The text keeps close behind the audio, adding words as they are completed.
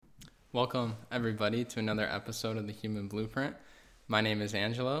Welcome, everybody, to another episode of The Human Blueprint. My name is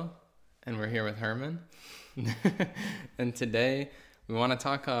Angelo, and we're here with Herman. And today, we want to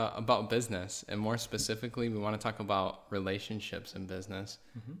talk about business, and more specifically, we want to talk about relationships in business,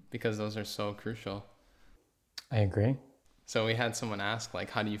 because those are so crucial. I agree. So we had someone ask,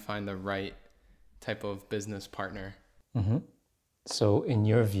 how do you find the right type of business partner? So in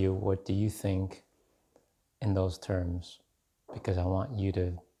your view, what do you think in those terms? Because I want you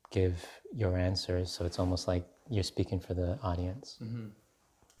to give your answers, so it's almost like you're speaking for the audience.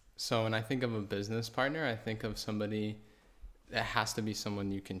 So when I think of a business partner, I think of somebody that has to be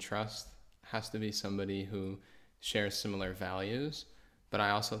someone you can trust, has to be somebody who shares similar values. But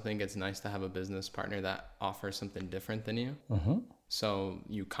I also think it's nice to have a business partner that offers something different than you. So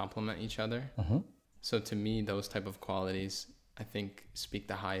you complement each other. So to me, those type of qualities, I think, speak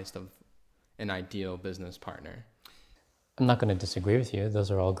the highest of an ideal business partner. I'm not going to disagree with you. Those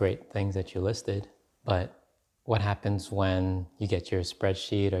are all great things that you listed. But what happens when you get your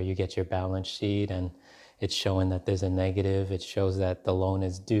spreadsheet or you get your balance sheet and it's showing that there's a negative, it shows that the loan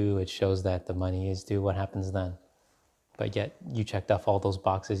is due, it shows that the money is due? What happens then? But yet you checked off all those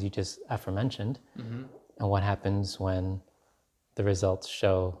boxes you just aforementioned. And what happens when the results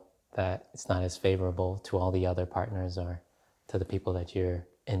show that it's not as favorable to all the other partners or to the people that you're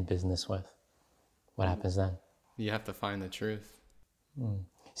in business with? What happens then? You have to find the truth.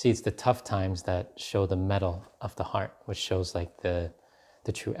 See, it's the tough times that show the metal of the heart, which shows like the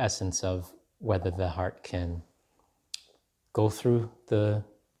true essence of whether the heart can go through the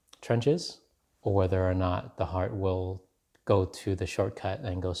trenches or whether or not the heart will go to the shortcut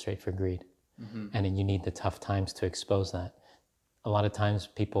and go straight for greed. And then you need the tough times to expose that. A lot of times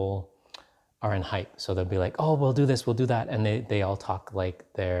people are in hype. So they'll be like, oh, we'll do this, we'll do that. And they all talk like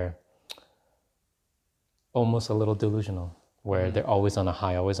they're almost a little delusional, where they're always on a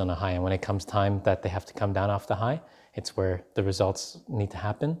high, always on a high. And when it comes time that they have to come down off the high, it's where the results need to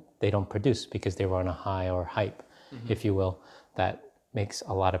happen. They don't produce because they were on a high or hype, if you will. That makes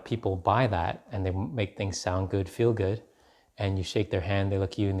a lot of people buy that, and they make things sound good, feel good. And you shake their hand, they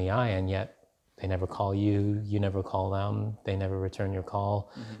look you in the eye, and yet they never call you, you never call them, they never return your call,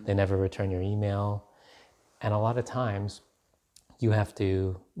 they never return your email. And a lot of times you have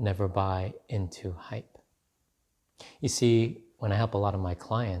to never buy into hype. You see, when I help a lot of my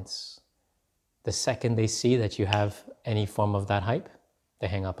clients, the second they see that you have any form of that hype, they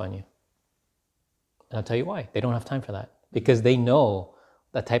hang up on you. And I'll tell you why. They don't have time for that, because they know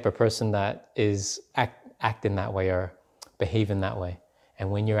the type of person that is acting that way or behaving that way. And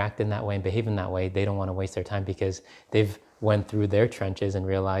when you're acting that way and behaving that way, they don't want to waste their time because they've went through their trenches and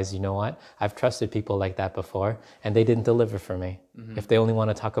realized, you know what, I've trusted people like that before and they didn't deliver for me. If they only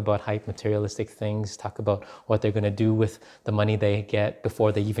want to talk about hype, materialistic things, talk about what they're going to do with the money they get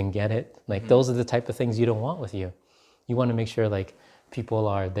before they even get it, those are the type of things you don't want with you. You want to make sure people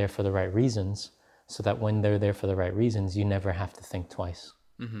are there for the right reasons, so that when they're there for the right reasons, you never have to think twice.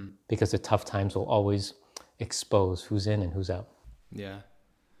 Because the tough times will always expose who's in and who's out. Yeah,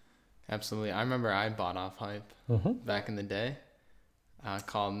 absolutely. I remember I bought off hype back in the day,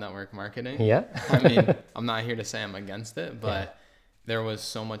 called network marketing. Yeah. I mean, I'm not here to say I'm against it, but there was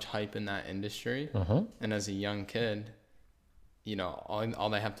so much hype in that industry. And as a young kid, all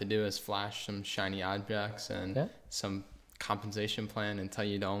they have to do is flash some shiny objects and some compensation plan and tell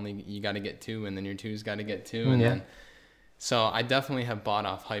you you got to get two, and then your two's got to get two. And then, so I definitely have bought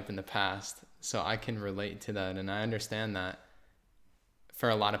off hype in the past. So I can relate to that. And I understand that for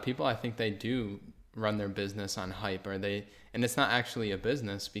a lot of people, I think they do run their business on hype, and it's not actually a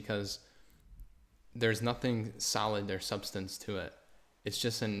business because there's nothing solid or substance to it. It's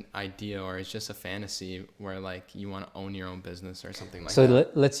just an idea, or it's just a fantasy where you want to own your own business or something like that.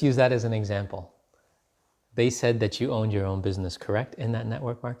 So let's use that as an example. They said that you owned your own business, correct, in that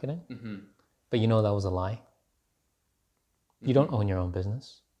network marketing? But you know that was a lie. You don't own your own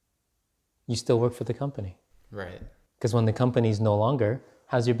business. You still work for the company. Right. Because when the company's no longer,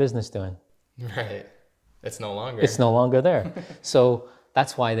 how's your business doing? Right. It's no longer. It's no longer there. So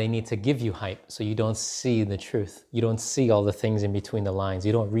that's why they need to give you hype, so you don't see the truth. You don't see all the things in between the lines.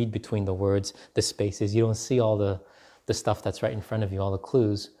 You don't read between the words, the spaces. You don't see all the stuff that's right in front of you, all the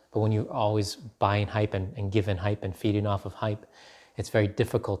clues. But when you're always buying hype and giving hype and feeding off of hype, it's very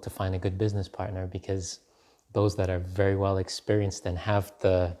difficult to find a good business partner, because those that are very well experienced and have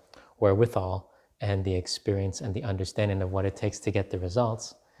the wherewithal and the experience and the understanding of what it takes to get the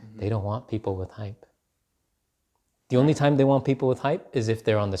results, they don't want people with hype. The only time they want people with hype is if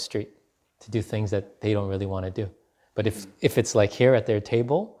they're on the street to do things that they don't really want to do. But if it's like here at their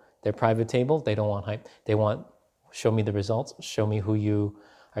table, their private table, they don't want hype. They want, show me the results, show me who you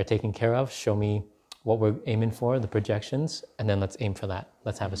are taken care of. Show me what we're aiming for, the projections, and then let's aim for that.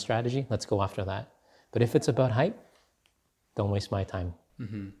 Let's have a strategy. Let's go after that. But if it's about hype, don't waste my time.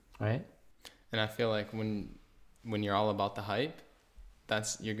 Right? And I feel like when you're all about the hype,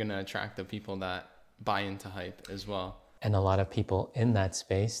 you're gonna attract the people that buy into hype as well. And a lot of people in that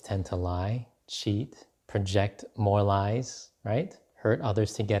space tend to lie, cheat, project more lies, right? Hurt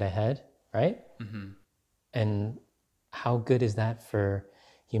others to get ahead, right? And how good is that for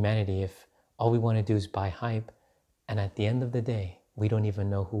humanity if all we want to do is buy hype, and at the end of the day, we don't even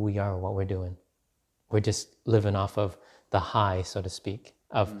know who we are or what we're doing. We're just living off of the high, so to speak,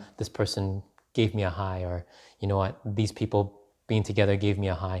 of this person gave me a high, or you know what, these people being together gave me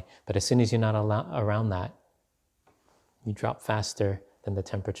a high. But as soon as you're not around that, you drop faster than the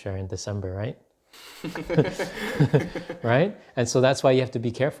temperature in December, right? Right? And so that's why you have to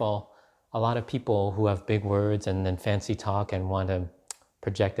be careful. A lot of people who have big words and then fancy talk and want to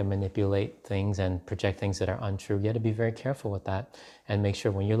project and manipulate things and project things that are untrue, you have to be very careful with that and make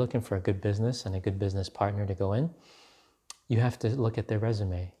sure when you're looking for a good business and a good business partner to go in, you have to look at their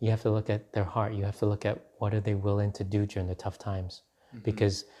resume. You have to look at their heart. You have to look at what are they willing to do during the tough times,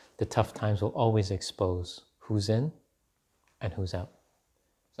 because the tough times will always expose who's in and who's out.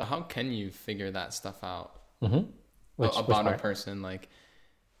 So how can you figure that stuff out About a person? Like,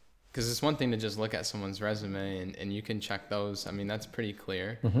 because it's one thing to just look at someone's resume and you can check those. I mean, that's pretty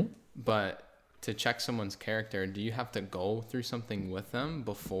clear. But to check someone's character, do you have to go through something with them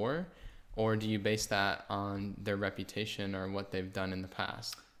before? Or do you base that on their reputation or what they've done in the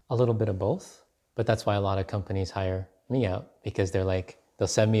past? A little bit of both. But that's why a lot of companies hire me out, because they're like, they'll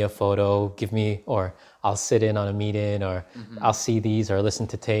send me a photo, give me, or I'll sit in on a meeting, or I'll see these or listen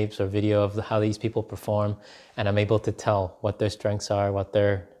to tapes or video of how these people perform. And I'm able to tell what their strengths are, what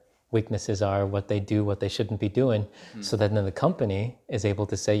their weaknesses are, what they do, what they shouldn't be doing. So that then the company is able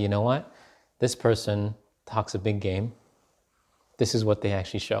to say, you know what, this person talks a big game. This is what they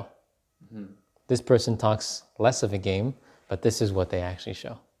actually show. This person talks less of a game, but this is what they actually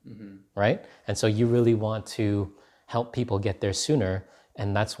show. Right? And so you really want to help people get there sooner.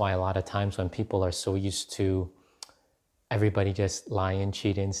 And that's why a lot of times when people are so used to everybody just lying,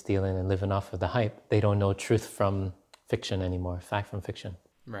 cheating, stealing, and living off of the hype, they don't know truth from fiction anymore, fact from fiction.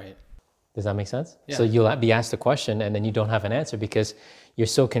 Right. Does that make sense? Yeah. So you'll be asked a question and then you don't have an answer because you're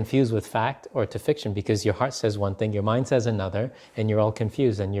so confused with fact or to fiction, because your heart says one thing, your mind says another, and you're all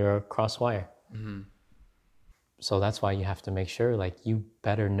confused and you're crosswire. So that's why you have to make sure, like, you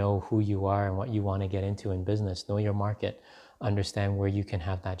better know who you are and what you want to get into in business. Know your market. Understand where you can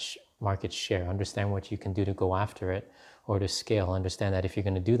have that market share. Understand what you can do to go after it or to scale. Understand that if you're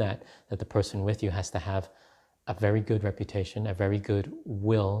going to do that, that the person with you has to have a very good reputation, a very good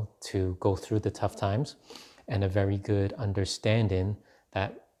will to go through the tough times, and a very good understanding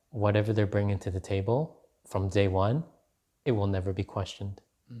that whatever they're bringing to the table from day one, it will never be questioned.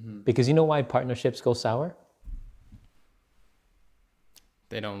 Because you know why partnerships go sour?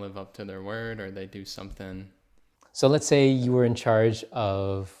 They don't live up to their word, or they do something. So let's say you were in charge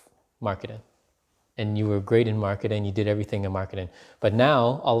of marketing and you were great in marketing, you did everything in marketing, but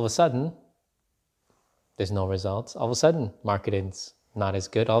now all of a sudden there's no results. All of a sudden marketing's not as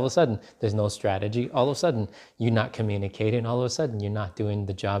good. All of a sudden there's no strategy. All of a sudden you're not communicating. All of a sudden you're not doing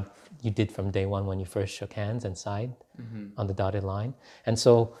the job you did from day one when you first shook hands and signed on the dotted line. And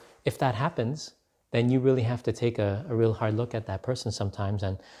so if that happens, then you really have to take a real hard look at that person sometimes.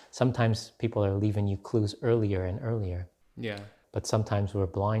 And sometimes people are leaving you clues earlier and earlier. Yeah. But sometimes we're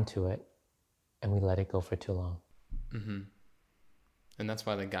blind to it and we let it go for too long. And that's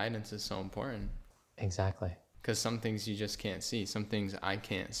why the guidance is so important. Exactly. Because some things you just can't see. Some things I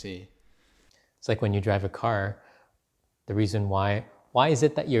can't see. It's like when you drive a car, the reason why is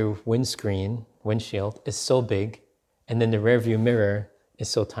it that your windshield is so big and then the rear view mirror is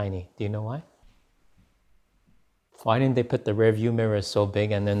so tiny? Do you know why? Why didn't they put the rear view mirror so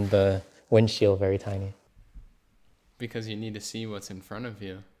big and then the windshield very tiny? Because you need to see what's in front of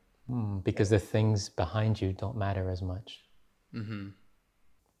you. Because the things behind you don't matter as much.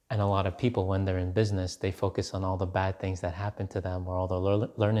 And a lot of people, when they're in business, they focus on all the bad things that happen to them or all the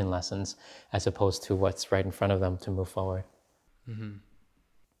learning lessons, as opposed to what's right in front of them to move forward.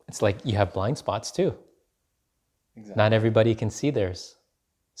 It's like you have blind spots too. Exactly. Not everybody can see theirs.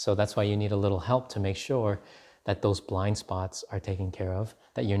 So that's why you need a little help to make sure that those blind spots are taken care of,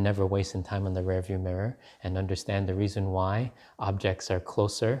 that you're never wasting time on the rearview mirror, and understand the reason why objects are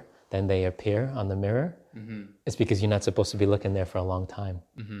closer than they appear on the mirror. It's because you're not supposed to be looking there for a long time.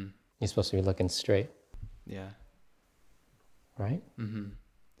 You're supposed to be looking straight. Yeah. Right?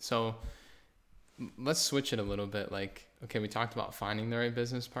 So let's switch it a little bit. Like, okay, we talked about finding the right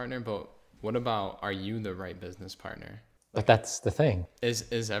business partner, but what about, are you the right business partner? But that's the thing.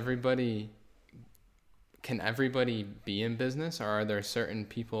 Can everybody be in business, or are there certain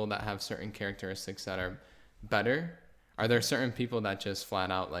people that have certain characteristics that are better? Are there certain people that just flat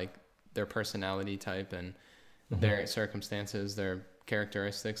out, like, their personality type and their circumstances, their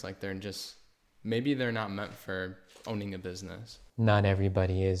characteristics, like maybe they're not meant for owning a business? Not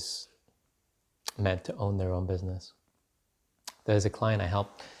everybody is meant to own their own business. There's a client I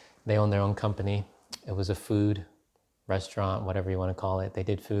helped. They own their own company. It was a food restaurant, whatever you want to call it. They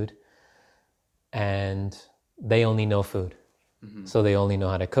did food. And they only know food. So they only know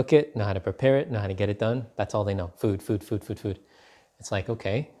how to cook it, know how to prepare it, know how to get it done. That's all they know. Food, food, food, food, food. It's like,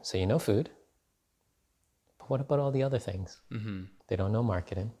 okay, so you know food. But what about all the other things? They don't know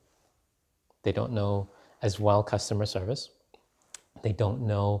marketing. They don't know as well customer service. They don't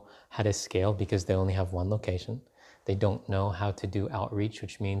know how to scale because they only have one location. They don't know how to do outreach,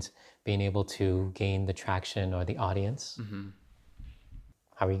 which means being able to gain the traction or the audience.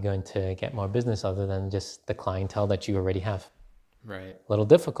 How are you going to get more business other than just the clientele that you already have? Right. A little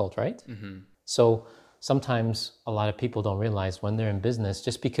difficult, right? So sometimes a lot of people don't realize when they're in business,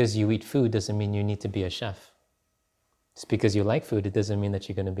 just because you eat food doesn't mean you need to be a chef. Just because you like food, it doesn't mean that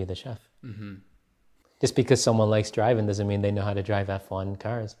you're going to be the chef. Just because someone likes driving doesn't mean they know how to drive F1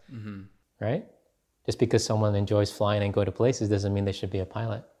 cars, right? Just because someone enjoys flying and go to places doesn't mean they should be a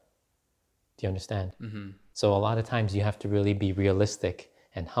pilot. Do you understand? So a lot of times you have to really be realistic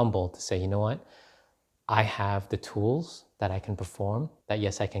and humble to say, you know what? I have the tools that I can perform, that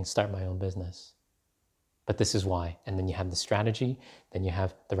yes, I can start my own business. But this is why. And then you have the strategy, then you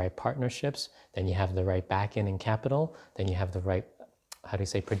have the right partnerships, then you have the right back-end and capital, then you have the right, how do you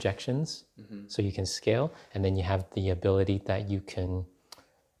say, projections, so you can scale, and then you have the ability that you can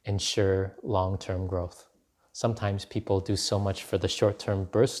ensure long-term growth. Sometimes people do so much for the short-term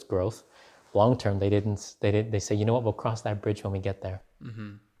burst growth. Long-term, they say, you know what, we'll cross that bridge when we get there.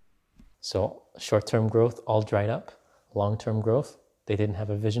 So short-term growth all dried up. Long-term growth, they didn't have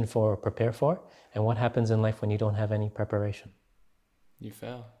a vision for or prepare for. And what happens in life when you don't have any preparation? You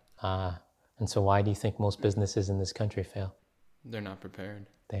fail. And so why do you think most businesses in this country fail? They're not prepared.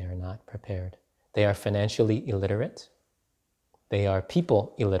 They are not prepared. They are financially illiterate. They are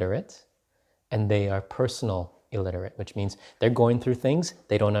people illiterate. And they are personal illiterate, which means they're going through things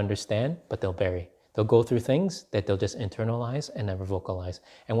they don't understand, but they'll bury. They'll go through things that they'll just internalize and never vocalize.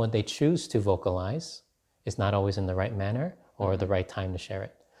 And when they choose to vocalize, it's not always in the right manner or the right time to share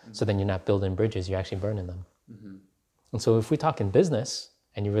it. So then you're not building bridges, you're actually burning them. And so if we talk in business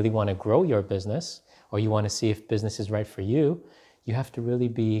and you really want to grow your business, or you want to see if business is right for you, you have to really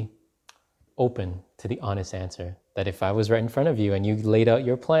be open to the honest answer. That if I was right in front of you and you laid out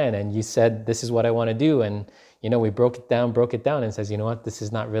your plan and you said, this is what I want to do, and we broke it down and says, you know what, this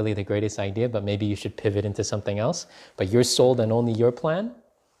is not really the greatest idea, but maybe you should pivot into something else, but you're sold on only your plan,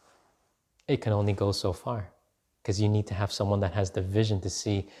 it can only go so far. Because you need to have someone that has the vision to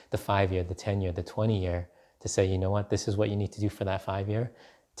see the 5-year, the 10-year, the 20-year, to say, you know what, this is what you need to do for that 5-year,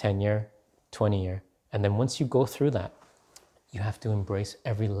 10-year, 20-year. And then once you go through that, you have to embrace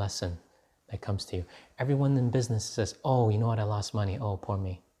every lesson that comes to you. Everyone in business says, oh, you know what, I lost money. Oh, poor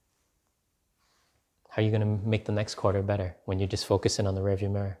me. How are you going to make the next quarter better when you're just focusing on the rearview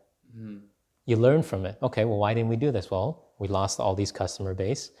mirror? You learn from it. Okay, well, why didn't we do this? Well, we lost all these customer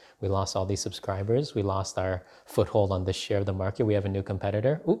base. We lost all these subscribers. We lost our foothold on this share of the market. We have a new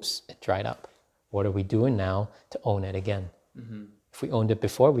competitor. Oops, it dried up. What are we doing now to own it again? If we owned it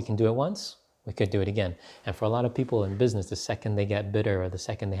before, we can do it once. We could do it again. And for a lot of people in business, the second they get bitter or the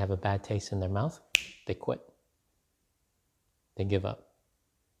second they have a bad taste in their mouth, they quit. They give up.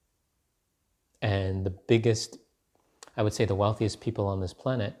 And the biggest, I would say the wealthiest people on this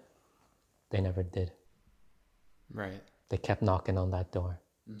planet, they never did. Right. They kept knocking on that door.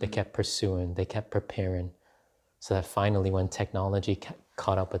 They kept pursuing. They kept preparing. So that finally when technology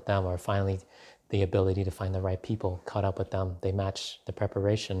caught up with them, or finally the ability to find the right people caught up with them, they matched the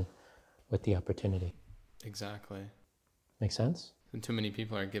preparation with the opportunity. Exactly. Make sense? And too many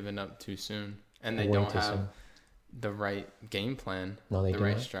people are giving up too soon. And they don't have the right game plan, the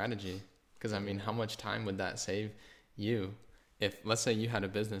right strategy. Because, I mean, how much time would that save you? If, let's say you had a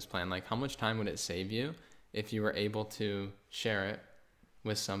business plan, like how much time would it save you if you were able to share it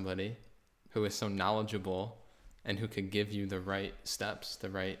with somebody who is so knowledgeable and who could give you the right steps, the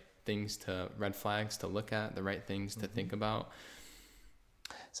right things red flags to look at, the right things to think about?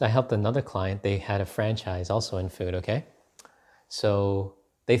 So I helped another client. They had a franchise also in food, okay? So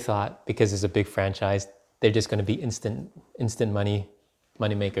they thought because it's a big franchise, they're just going to be instant money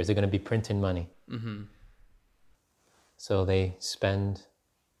money makers. They're going to be printing money. So they spend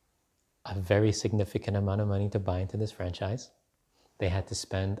a very significant amount of money to buy into this franchise. They had to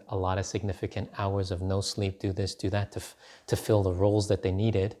spend a lot of significant hours of no sleep, do this, do that, to fill the roles that they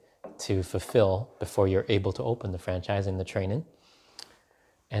needed to fulfill before you're able to open the franchise and the training.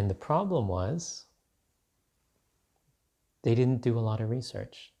 And the problem was they didn't do a lot of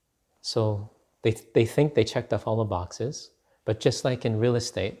research. So they think they checked off all the boxes, but just like in real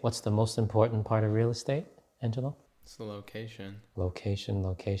estate, what's the most important part of real estate, Angelo? It's the location. Location,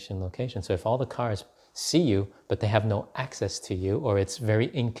 location, location. So if all the cars see you, but they have no access to you, or it's very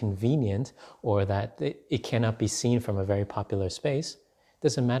inconvenient, or that it cannot be seen from a very popular space, it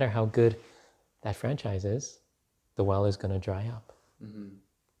doesn't matter how good that franchise is, the well is going to dry up.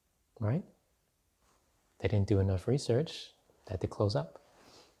 Right? They didn't do enough research, they had to close up.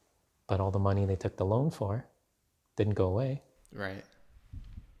 But all the money they took the loan for didn't go away. Right.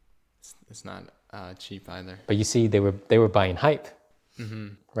 It's not cheap either. But you see, they were buying hype,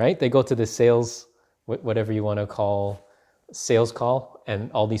 right? They go to the sales, whatever you want to call, sales call,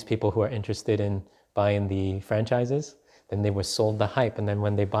 and all these people who are interested in buying the franchises, then they were sold the hype. And then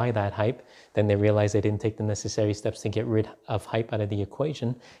when they buy that hype, then they realize they didn't take the necessary steps to get rid of hype out of the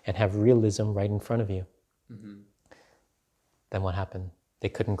equation and have realism right in front of you. Then what happened? They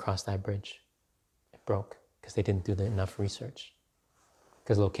couldn't cross that bridge. It broke because they didn't do enough research.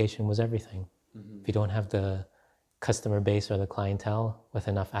 Because location was everything. If you don't have the customer base or the clientele with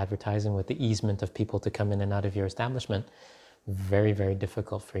enough advertising, with the easement of people to come in and out of your establishment, very, very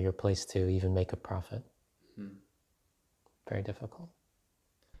difficult for your place to even make a profit. Very difficult.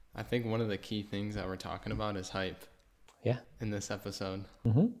 I think one of the key things that we're talking about is hype. Yeah. In this episode.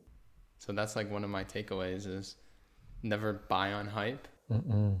 So that's like one of my takeaways is never buy on hype.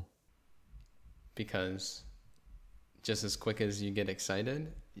 Because just as quick as you get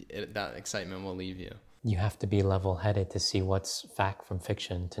excited, that excitement will leave you. You have to be level-headed to see what's fact from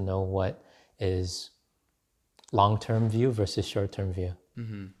fiction, to know what is long-term view versus short-term view.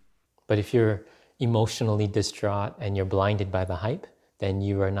 But if you're emotionally distraught and you're blinded by the hype, then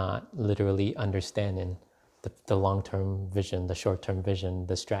you are not literally understanding the long-term vision, the short-term vision,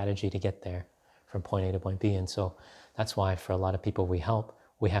 the strategy to get there from point A to point B. And so that's why for a lot of people we help,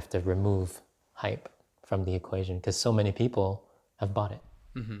 we have to remove hype from the equation because so many people have bought it.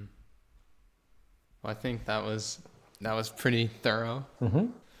 Well, I think that was pretty thorough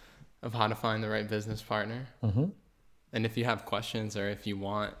of how to find the right business partner. And if you have questions or if you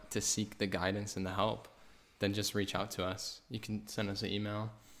want to seek the guidance and the help, then just reach out to us. You can send us an email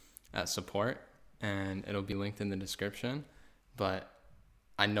at support and it'll be linked in the description. But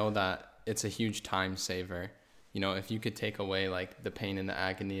I know that it's a huge time saver. You know, if you could take away like the pain and the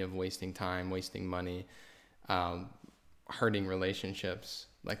agony of wasting time, wasting money, hurting relationships,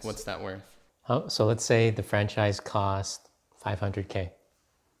 like what's that worth? So let's say the franchise cost $500K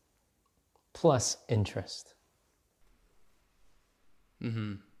plus interest.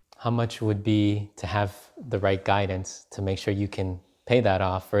 How much would be to have the right guidance to make sure you can pay that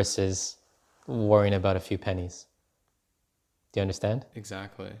off versus worrying about a few pennies? Do you understand?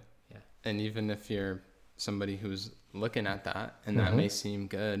 Exactly. Yeah. And even if you're somebody who's looking at that and that may seem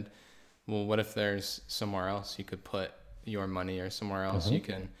good, well, what if there's somewhere else you could put your money or somewhere else you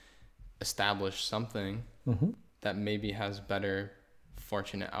can establish something that maybe has better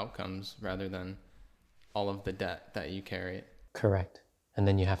fortunate outcomes rather than all of the debt that you carry? Correct. And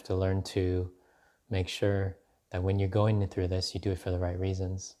then you have to learn to make sure that when you're going through this, you do it for the right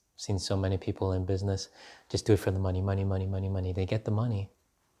reasons. I've seen so many people in business just do it for the money, money, money, money, money. They get the money,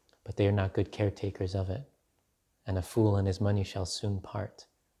 but they are not good caretakers of it. And a fool and his money shall soon part.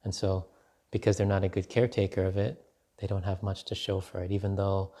 And so because they're not a good caretaker of it, they don't have much to show for it. Even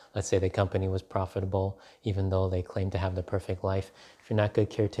though, let's say the company was profitable, even though they claim to have the perfect life, if you're not good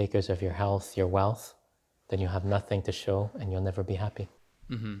caretakers of your health, your wealth, then you'll have nothing to show and you'll never be happy.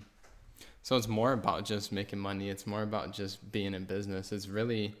 So it's more about just making money. It's more about just being in business. It's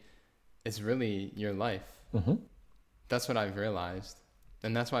really your life. That's what I've realized.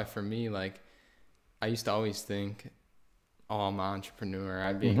 And that's why for me, like, I used to always think, oh, I'm an entrepreneur.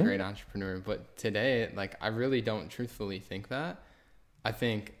 I'd be a great entrepreneur. But today, like, I really don't truthfully think that. I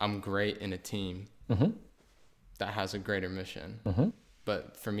think I'm great in a team that has a greater mission.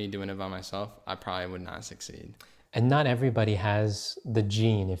 But for me doing it by myself, I probably would not succeed. And not everybody has the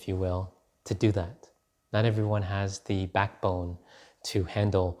gene, if you will, to do that. Not everyone has the backbone to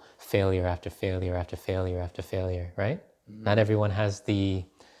handle failure after failure after failure after failure, right? Not everyone has the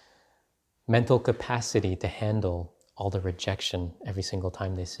mental capacity to handle all the rejection every single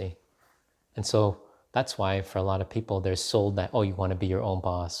time they see. And so That's why for a lot of people, they're sold that, oh, you want to be your own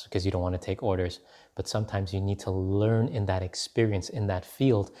boss because you don't want to take orders. But sometimes you need to learn in that experience, in that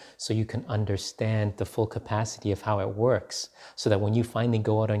field, so you can understand the full capacity of how it works. So that when you finally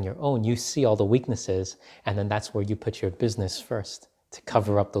go out on your own, you see all the weaknesses, and then that's where you put your business first to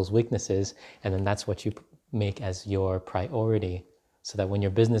cover up those weaknesses. And then that's what you make as your priority. So that when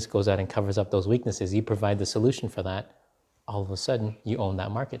your business goes out and covers up those weaknesses, you provide the solution for that. All of a sudden, you own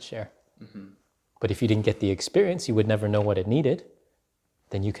that market share. Mm-hmm. But if you didn't get the experience, you would never know what it needed.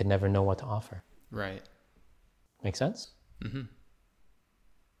 Then you could never know what to offer. Right. Make sense? Mm-hmm.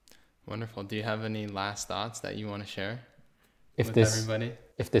 Wonderful. Do you have any last thoughts that you want to share with everybody?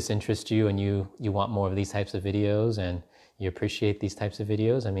 If this interests you and you want more of these types of videos and you appreciate these types of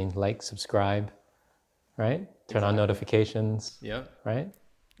videos, I mean, like, subscribe, right? Turn on notifications. Yep. Right?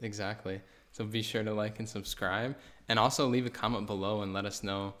 Exactly. So be sure to like and subscribe, and also leave a comment below and let us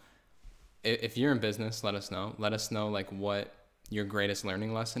know. If you're in business, let us know. Let us know like what your greatest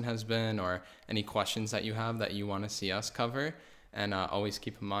learning lesson has been, or any questions that you have that you want to see us cover. And always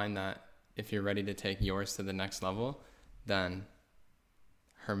keep in mind that if you're ready to take yours to the next level, then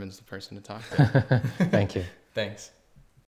Herman's the person to talk to. Thank you. Thanks.